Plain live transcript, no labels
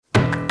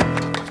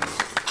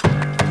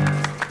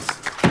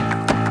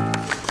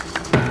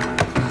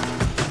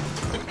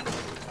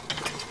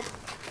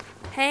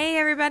Hey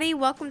everybody,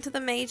 welcome to the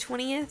May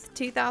 20th,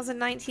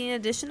 2019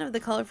 edition of the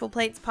Colorful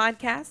Plates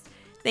podcast.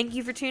 Thank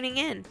you for tuning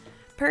in.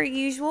 Per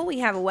usual, we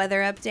have a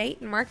weather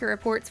update and market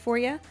reports for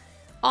you.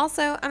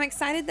 Also, I'm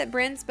excited that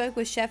Bryn spoke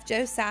with Chef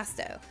Joe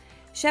Sasto.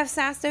 Chef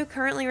Sasto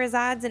currently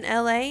resides in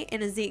LA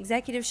and is the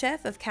executive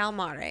chef of Cal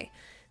Mare.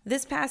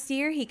 This past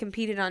year, he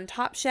competed on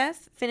Top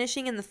Chef,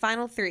 finishing in the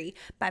final 3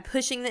 by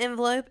pushing the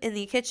envelope in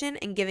the kitchen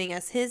and giving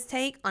us his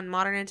take on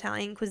modern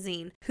Italian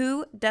cuisine.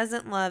 Who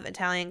doesn't love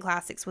Italian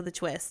classics with a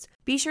twist?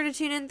 Be sure to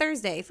tune in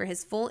Thursday for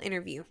his full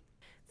interview.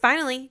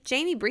 Finally,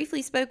 Jamie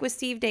briefly spoke with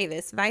Steve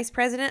Davis, Vice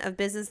President of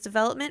Business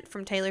Development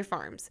from Taylor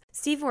Farms.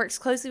 Steve works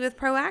closely with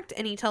ProAct,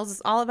 and he tells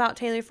us all about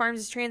Taylor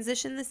Farms'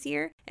 transition this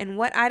year and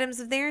what items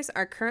of theirs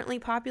are currently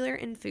popular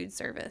in food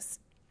service.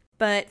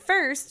 But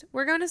first,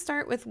 we're going to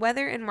start with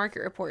weather and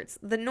market reports,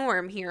 the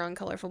norm here on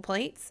Colorful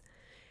Plates.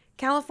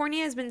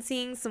 California has been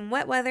seeing some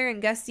wet weather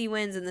and gusty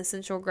winds in the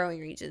central growing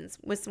regions,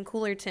 with some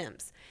cooler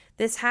temps.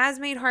 This has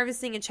made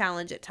harvesting a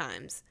challenge at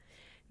times.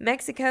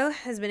 Mexico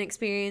has been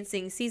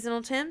experiencing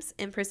seasonal temps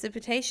and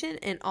precipitation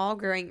in all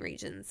growing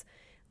regions.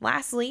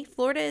 Lastly,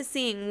 Florida is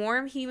seeing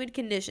warm, humid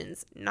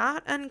conditions,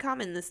 not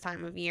uncommon this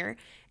time of year,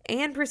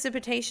 and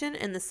precipitation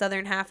in the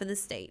southern half of the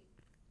state.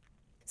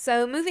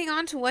 So moving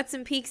on to what's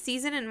in peak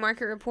season and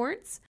market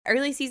reports.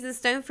 Early season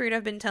stone fruit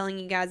I've been telling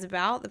you guys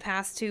about the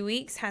past 2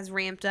 weeks has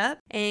ramped up,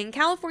 and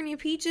California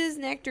peaches,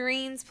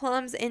 nectarines,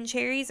 plums, and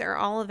cherries are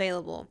all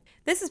available.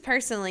 This is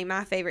personally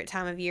my favorite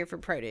time of year for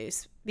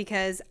produce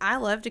because I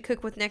love to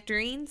cook with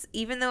nectarines,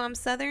 even though I'm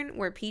southern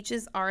where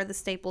peaches are the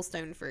staple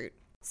stone fruit.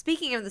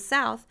 Speaking of the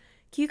South,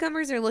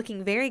 cucumbers are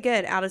looking very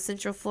good out of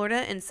Central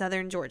Florida and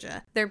Southern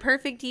Georgia. They're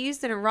perfect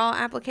used in a raw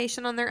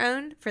application on their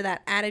own for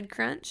that added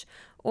crunch,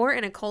 or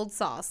in a cold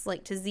sauce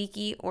like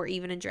tzatziki or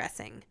even a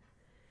dressing.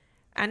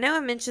 I know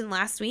I mentioned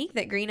last week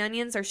that green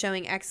onions are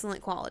showing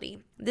excellent quality.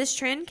 This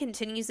trend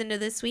continues into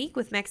this week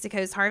with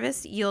Mexico's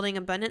harvest yielding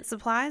abundant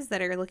supplies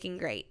that are looking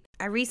great.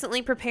 I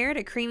recently prepared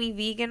a creamy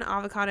vegan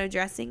avocado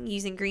dressing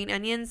using green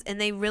onions,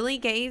 and they really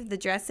gave the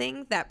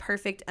dressing that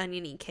perfect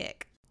oniony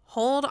kick.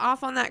 Hold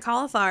off on that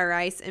cauliflower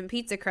rice and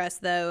pizza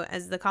crust, though,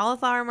 as the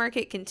cauliflower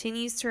market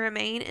continues to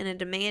remain in a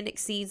demand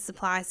exceeds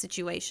supply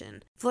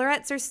situation.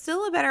 Florets are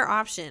still a better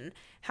option.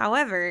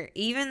 However,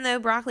 even though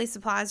broccoli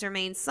supplies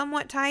remain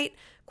somewhat tight,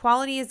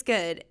 quality is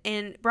good,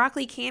 and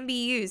broccoli can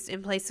be used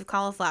in place of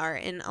cauliflower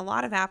in a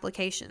lot of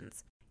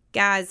applications.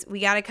 Guys, we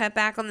gotta cut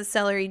back on the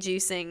celery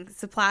juicing.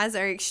 Supplies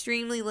are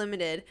extremely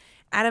limited.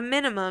 At a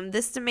minimum,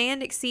 this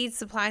demand exceeds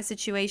supply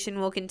situation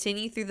will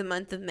continue through the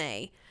month of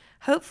May.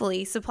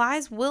 Hopefully,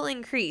 supplies will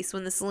increase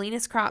when the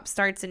Salinas crop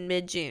starts in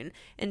mid-June.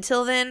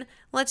 Until then,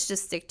 let's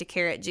just stick to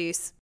carrot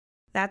juice.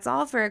 That's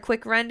all for a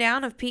quick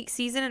rundown of peak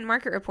season and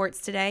market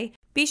reports today.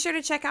 Be sure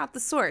to check out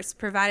The Source,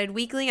 provided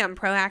weekly on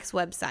ProAct's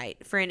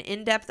website, for an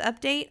in-depth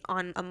update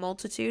on a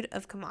multitude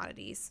of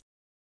commodities.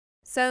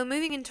 So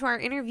moving into our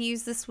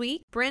interviews this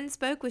week, Bryn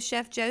spoke with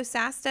Chef Joe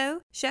Sasto.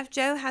 Chef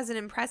Joe has an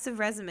impressive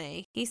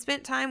resume. He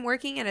spent time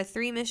working at a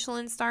 3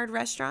 Michelin-starred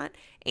restaurant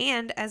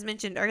and, as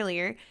mentioned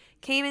earlier,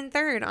 came in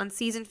third on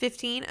season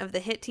 15 of the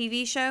hit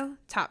TV show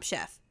Top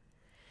Chef.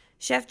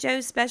 Chef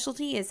Joe's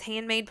specialty is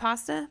handmade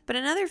pasta, but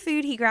another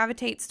food he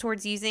gravitates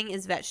towards using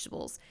is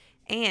vegetables,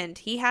 and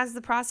he has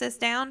the process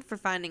down for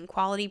finding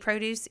quality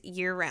produce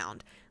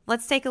year-round.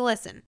 Let's take a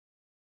listen.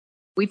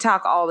 We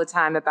talk all the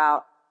time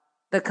about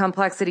the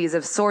complexities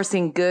of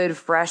sourcing good,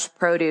 fresh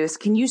produce.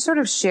 Can you sort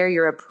of share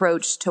your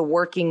approach to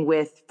working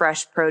with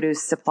fresh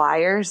produce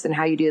suppliers and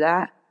how you do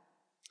that?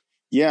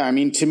 Yeah, I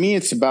mean, to me,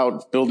 it's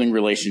about building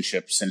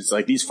relationships. And it's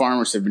like these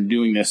farmers have been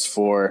doing this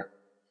for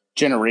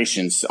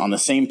generations on the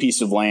same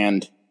piece of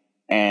land.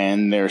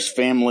 And there's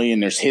family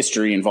and there's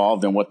history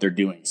involved in what they're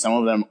doing. Some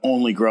of them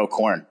only grow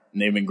corn,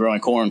 and they've been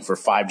growing corn for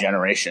 5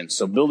 generations.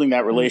 So building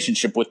that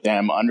relationship with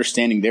them,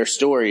 understanding their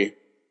story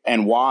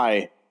and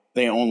why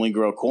they only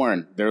grow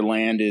corn. Their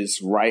land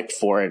is ripe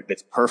for it.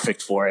 It's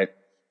perfect for it.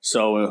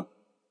 So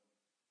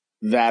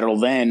that'll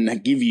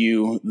then give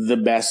you the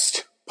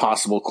best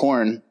possible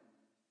corn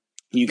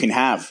you can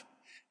have.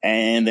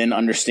 And then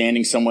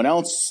understanding someone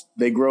else,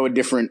 they grow a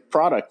different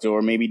product,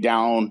 or maybe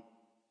down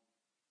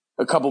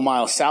a couple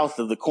miles south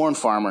of the corn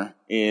farmer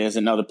is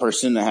another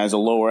person that has a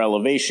lower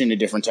elevation, a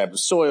different type of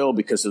soil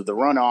because of the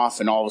runoff.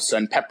 And all of a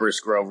sudden peppers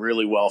grow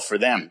really well for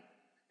them.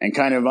 And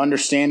kind of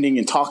understanding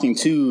and talking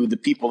to the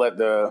people that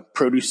the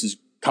produce is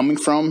coming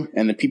from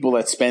and the people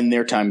that spend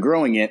their time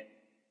growing it,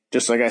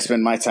 just like I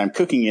spend my time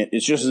cooking it,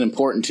 it's just as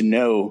important to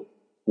know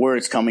where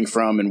it's coming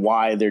from and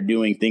why they're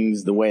doing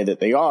things the way that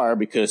they are,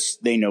 because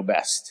they know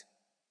best.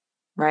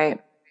 Right.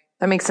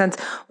 That makes sense.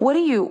 What do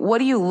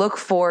you look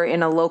for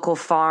in a local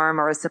farm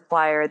or a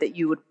supplier that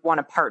you would want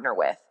to partner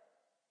with?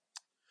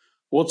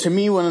 Well, to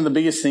me, one of the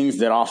biggest things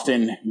that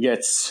often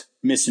gets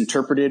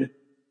misinterpreted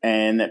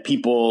and that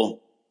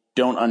people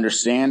don't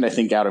understand, I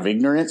think out of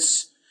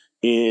ignorance,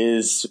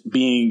 is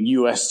being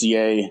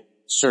USDA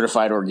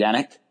certified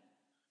organic.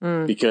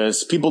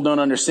 Because people don't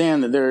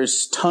understand that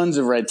there's tons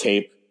of red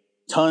tape,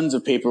 tons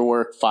of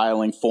paperwork,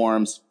 filing,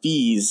 forms,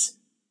 fees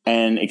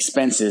and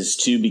expenses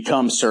to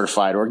become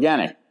certified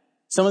organic.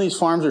 Some of these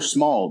farms are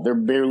small. They're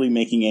barely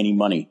making any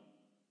money.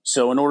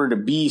 So in order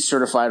to be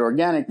certified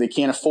organic, they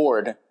can't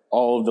afford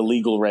all of the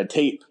legal red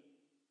tape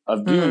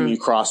of doing the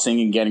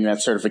crossing and getting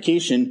that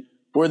certification,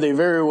 where they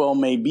very well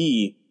may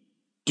be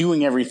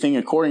doing everything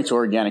according to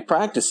organic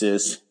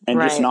practices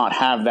and just not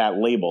have that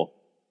label.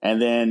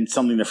 And then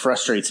something that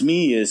frustrates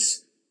me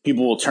is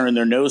people will turn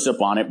their nose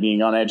up on it,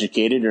 being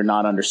uneducated or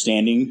not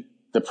understanding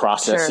the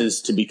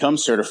processes to become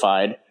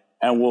certified,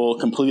 and will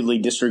completely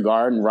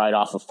disregard and write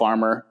off a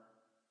farmer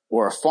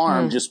or a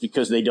farm just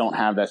because they don't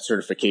have that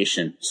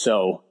certification.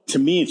 So to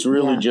me, it's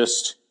really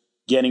just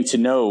getting to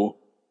know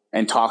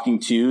and talking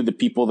to the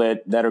people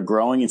that are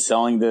growing and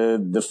selling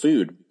the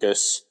food,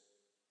 because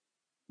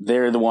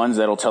they're the ones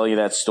that'll tell you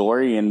that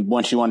story. And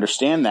once you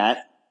understand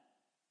that,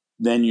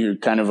 then you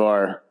kind of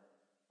are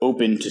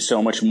open to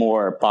so much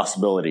more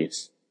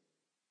possibilities.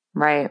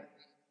 Right.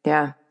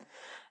 Yeah.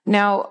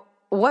 Now,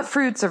 what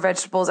fruits or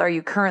vegetables are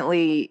you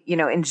currently,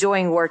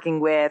 enjoying working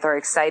with or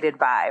excited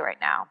by right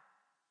now?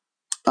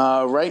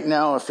 Right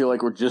now, I feel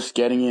like we're just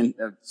getting in.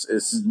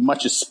 As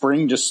much as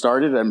spring just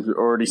started, I'm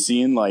already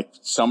seeing like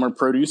summer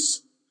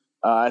produce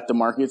at the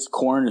markets.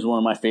 Corn is one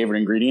of my favorite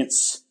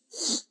ingredients.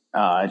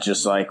 It's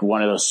just like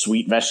one of those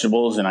sweet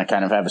vegetables, and I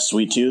kind of have a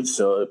sweet tooth,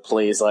 so it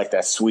plays like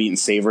that sweet and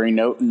savory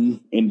note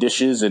in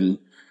dishes, and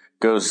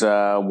goes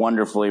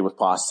wonderfully with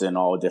pasta in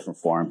all different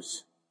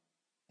forms.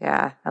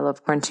 Yeah, I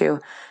love corn too.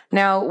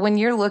 Now, when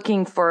you're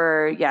looking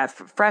for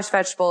fresh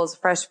vegetables,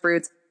 fresh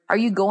fruits, are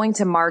you going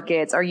to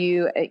markets? Are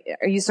you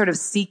sort of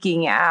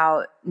seeking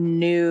out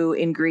new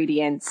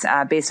ingredients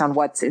based on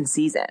what's in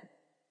season?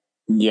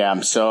 Yeah.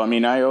 So, I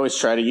mean, I always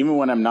try to, even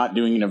when I'm not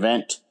doing an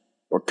event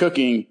or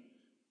cooking,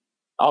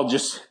 I'll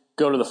just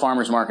go to the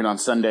farmer's market on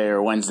Sunday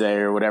or Wednesday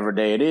or whatever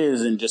day it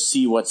is and just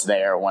see what's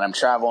there. When I'm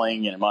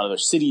traveling in other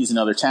cities and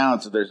other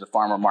towns, if there's a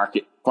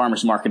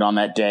farmer's market on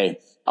that day,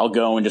 I'll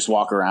go and just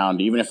walk around.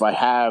 Even if I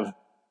have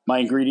my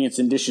ingredients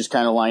and dishes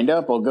kind of lined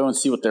up, I'll go and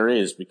see what there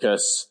is,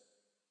 because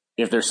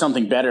if there's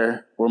something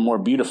better or more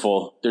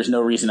beautiful, there's no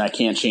reason I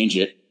can't change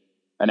it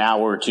an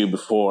hour or two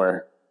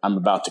before I'm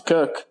about to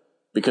cook,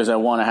 because I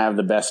want to have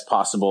the best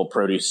possible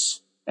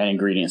produce and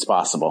ingredients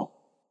possible.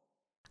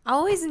 I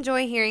always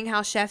enjoy hearing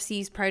how chefs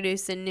use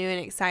produce in new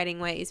and exciting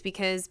ways,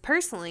 because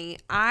personally,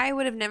 I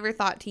would have never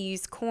thought to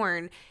use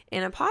corn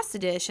in a pasta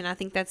dish, and I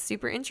think that's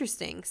super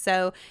interesting.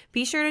 So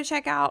be sure to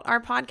check out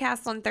our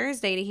podcast on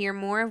Thursday to hear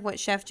more of what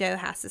Chef Joe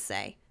has to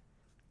say.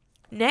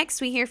 Next,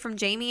 we hear from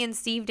Jamie and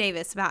Steve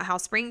Davis about how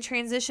spring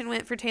transition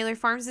went for Taylor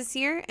Farms this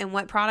year and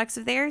what products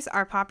of theirs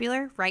are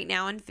popular right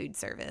now in food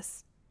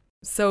service.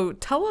 So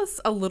tell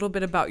us a little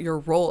bit about your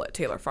role at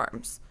Taylor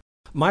Farms.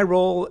 My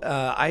role,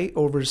 I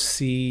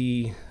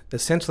oversee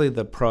essentially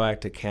the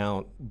ProAct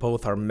account,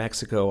 both our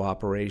Mexico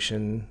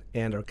operation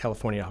and our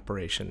California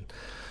operation.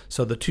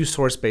 So the two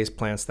source-based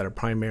plants that are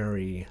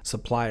primary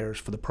suppliers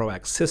for the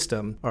ProAct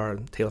system are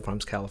Taylor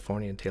Farms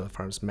California and Taylor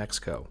Farms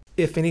Mexico.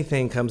 If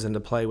anything comes into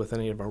play with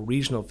any of our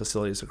regional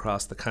facilities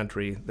across the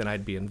country, then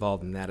I'd be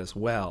involved in that as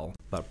well.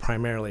 But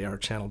primarily our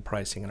channel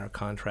pricing and our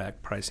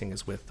contract pricing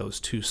is with those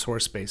two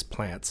source-based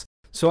plants.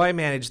 So I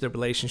manage the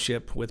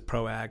relationship with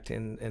ProAct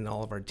and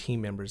all of our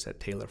team members at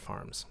Taylor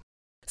Farms.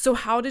 So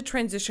how did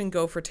transition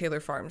go for Taylor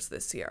Farms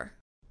this year?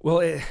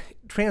 Well,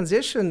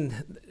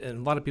 transition, and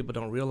a lot of people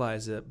don't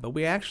realize it, but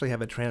we actually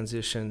have a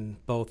transition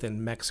both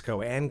in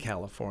Mexico and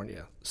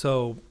California.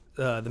 So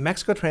the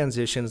Mexico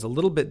transition is a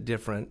little bit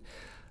different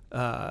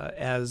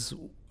as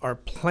our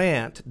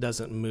plant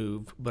doesn't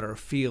move, but our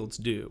fields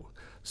do.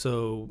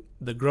 So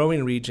the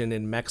growing region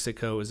in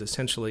Mexico is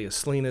essentially a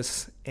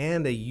Salinas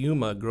and a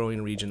Yuma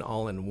growing region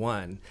all in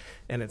one,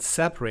 and it's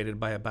separated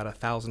by about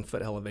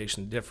 1,000-foot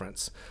elevation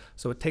difference.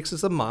 So it takes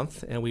us a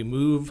month, and we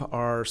move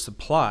our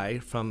supply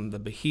from the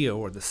Bajío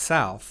or the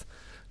south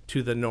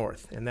to the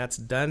north, and that's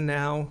done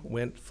now,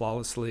 went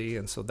flawlessly,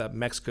 and so that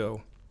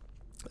Mexico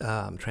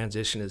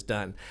transition is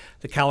done.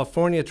 The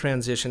California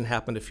transition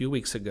happened a few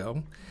weeks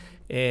ago,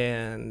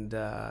 and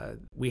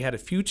we had a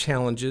few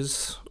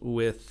challenges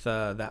with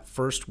that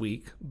first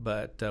week,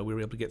 but we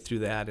were able to get through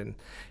that,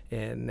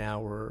 and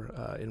now we're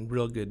in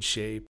real good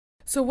shape.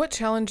 So what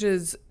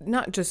challenges,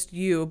 not just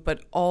you,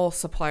 but all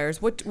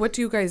suppliers, what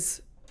do you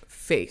guys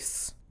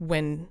face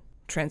when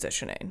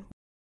transitioning?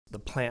 The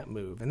plant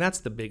move, and that's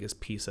the biggest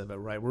piece of it,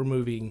 right? We're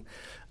moving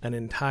an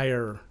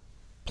entire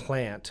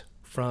plant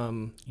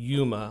from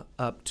Yuma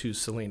up to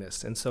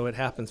Salinas, and so it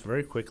happens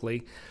very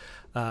quickly.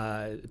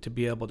 To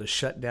be able to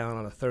shut down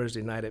on a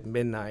Thursday night at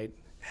midnight,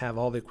 have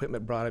all the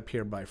equipment brought up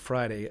here by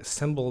Friday,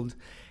 assembled,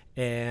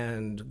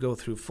 and go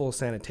through full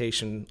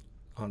sanitation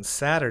on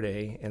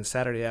Saturday, and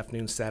Saturday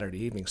afternoon, Saturday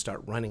evening,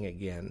 start running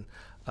again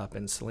up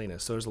in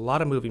Salinas. So there's a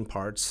lot of moving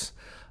parts,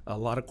 a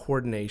lot of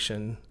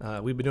coordination.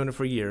 We've been doing it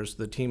for years.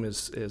 The team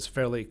is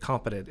fairly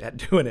competent at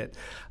doing it,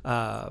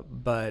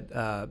 but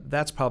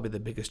that's probably the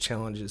biggest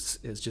challenge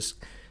is just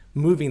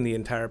moving the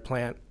entire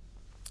plant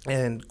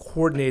and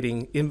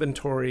coordinating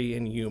inventory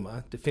in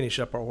Yuma to finish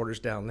up our orders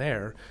down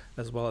there,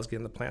 as well as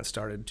getting the plant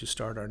started to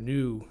start our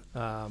new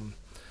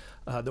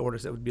the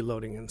orders that would be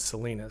loading in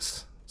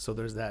Salinas. So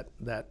there's that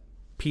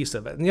piece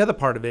of it. And the other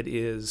part of it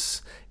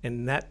is,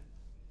 and that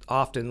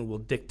often will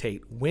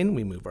dictate when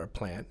we move our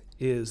plant,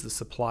 is the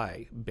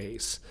supply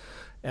base.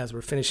 As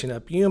we're finishing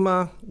up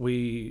Yuma,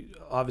 we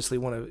obviously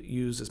want to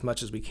use as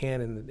much as we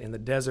can in the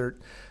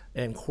desert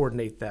and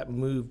coordinate that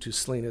move to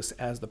Salinas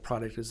as the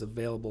product is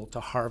available to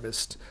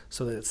harvest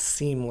so that it's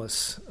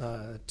seamless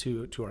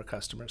to our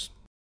customers.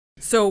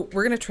 So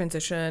we're going to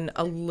transition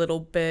a little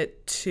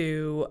bit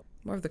to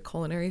more of the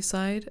culinary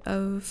side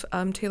of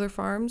Taylor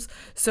Farms.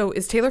 So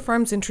is Taylor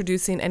Farms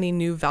introducing any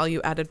new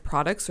value-added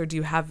products, or do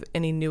you have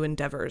any new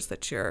endeavors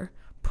that you're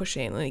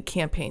pushing, any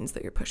campaigns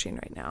that you're pushing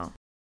right now?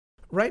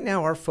 Right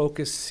now, our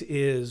focus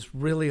is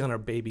really on our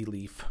baby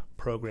leaf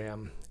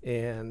program.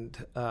 And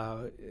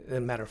as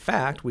a matter of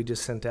fact, we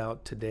just sent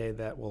out today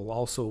that will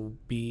also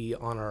be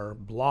on our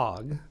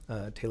blog,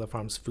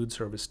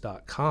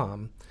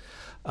 TaylorFarmsFoodService.com,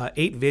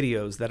 8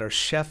 videos that are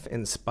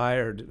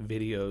chef-inspired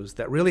videos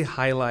that really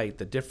highlight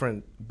the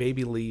different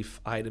baby leaf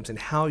items and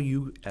how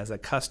you, as a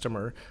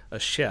customer, a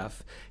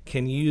chef,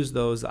 can use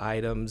those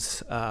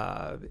items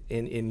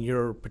in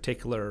your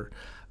particular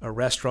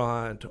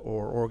restaurant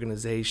or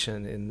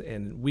organization.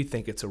 And we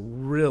think it's a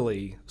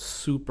really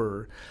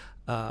super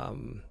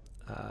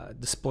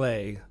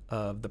display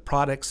of the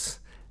products,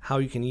 how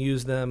you can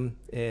use them,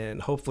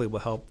 and hopefully will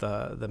help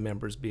the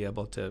members be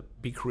able to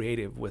be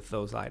creative with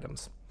those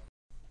items.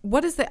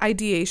 What is the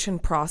ideation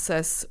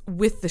process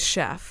with the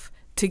chef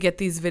to get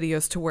these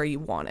videos to where you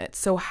want it?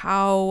 So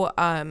how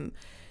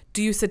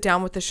do you sit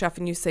down with the chef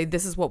and you say,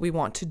 this is what we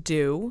want to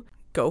do,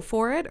 go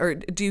for it? Or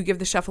do you give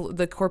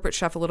the corporate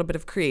chef a little bit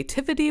of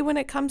creativity when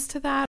it comes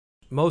to that?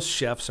 Most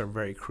chefs are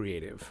very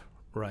creative,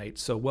 right?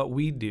 So what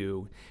we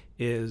do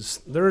is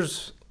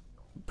there's,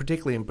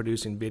 particularly in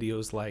producing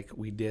videos like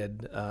we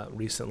did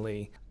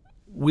recently,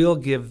 we'll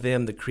give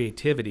them the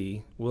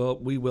creativity.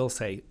 We will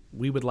say,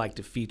 we would like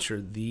to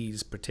feature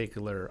these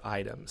particular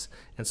items.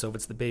 And so if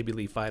it's the baby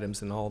leaf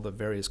items and all the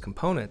various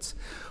components,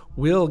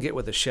 we'll get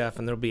with the chef,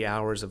 and there'll be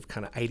hours of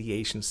kind of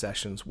ideation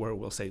sessions where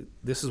we'll say,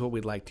 this is what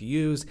we'd like to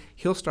use.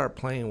 He'll start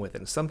playing with it.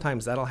 And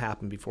sometimes that'll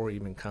happen before it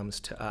even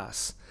comes to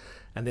us.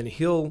 And then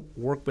he'll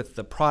work with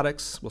the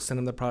products. We'll send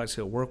him the products.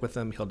 He'll work with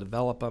them. He'll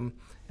develop them.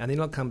 And then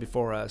he'll come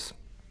before us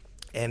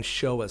and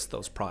show us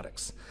those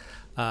products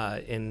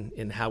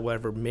in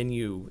however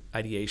menu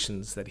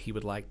ideations that he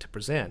would like to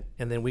present.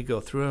 And then we go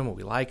through them,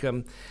 we like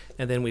them,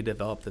 and then we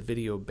develop the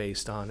video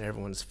based on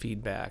everyone's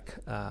feedback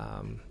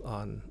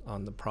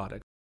on the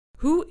product.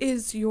 Who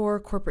is your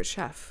corporate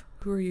chef?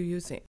 Who are you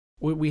using?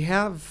 We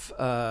have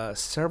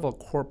several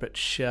corporate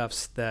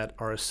chefs that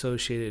are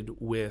associated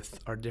with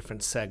our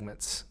different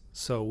segments.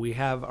 So we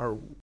have our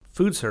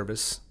food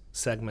service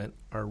segment,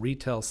 our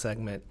retail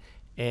segment,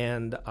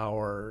 and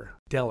our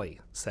deli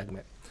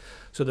segment.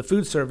 So the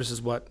food service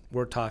is what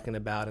we're talking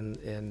about,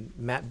 and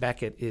Matt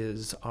Beckett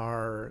is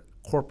our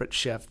corporate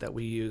chef that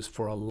we use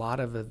for a lot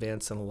of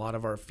events and a lot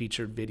of our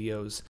featured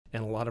videos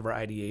and a lot of our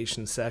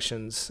ideation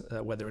sessions,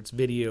 whether it's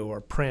video or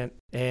print.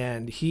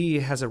 And he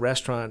has a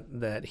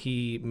restaurant that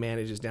he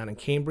manages down in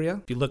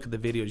Cambria. If you look at the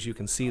videos, you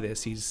can see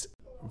this. He's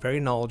very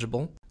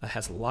knowledgeable,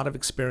 has a lot of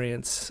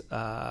experience,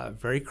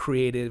 very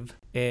creative,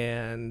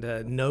 and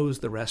knows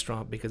the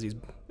restaurant because he's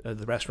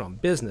the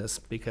restaurant business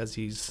because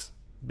he's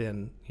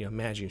been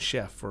managing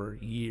chef for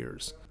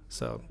years.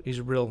 So he's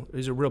a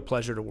real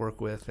pleasure to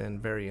work with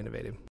and very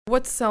innovative.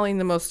 What's selling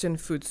the most in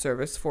food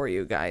service for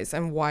you guys,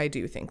 and why do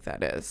you think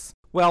that is?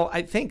 Well,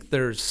 I think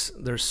there's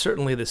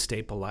certainly the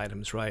staple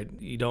items, right?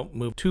 You don't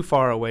move too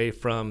far away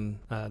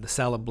from the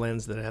salad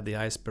blends that have the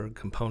iceberg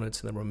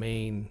components and the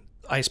romaine.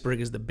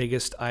 Iceberg is the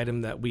biggest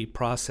item that we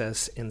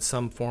process in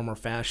some form or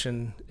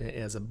fashion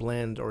as a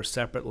blend or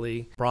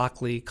separately.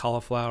 Broccoli,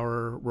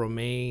 cauliflower,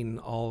 romaine,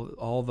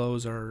 all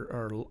those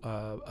are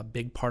a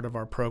big part of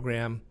our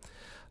program.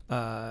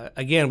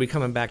 Again, we're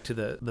coming back to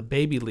the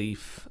baby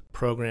leaf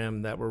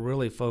program that we're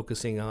really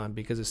focusing on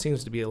because it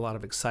seems to be a lot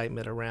of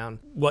excitement around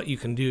what you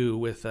can do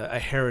with a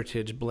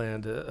heritage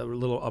blend,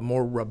 a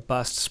more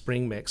robust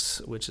spring mix,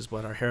 which is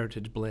what our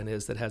heritage blend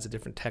is, that has a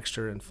different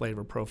texture and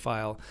flavor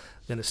profile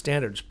than a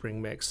standard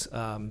spring mix,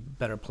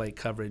 better plate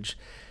coverage.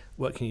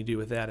 What can you do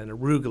with that? And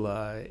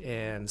arugula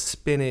and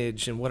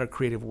spinach, and what are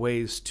creative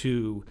ways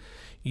to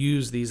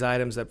use these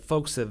items that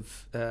folks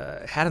have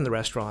had in the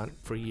restaurant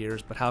for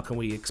years, but how can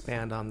we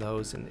expand on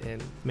those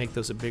and make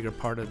those a bigger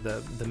part of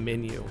the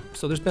menu?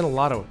 So there's been a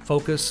lot of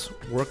focus,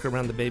 work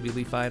around the baby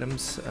leaf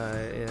items,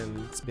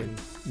 and it's been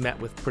met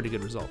with pretty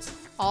good results.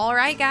 All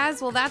right,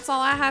 guys. Well, that's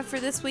all I have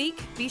for this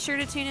week. Be sure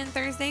to tune in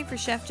Thursday for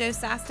Chef Joe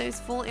Sasto's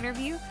full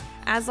interview.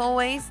 As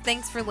always,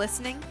 thanks for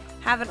listening.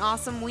 Have an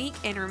awesome week,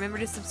 and remember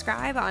to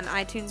subscribe on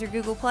iTunes or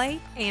Google Play.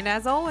 And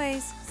as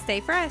always, stay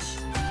fresh.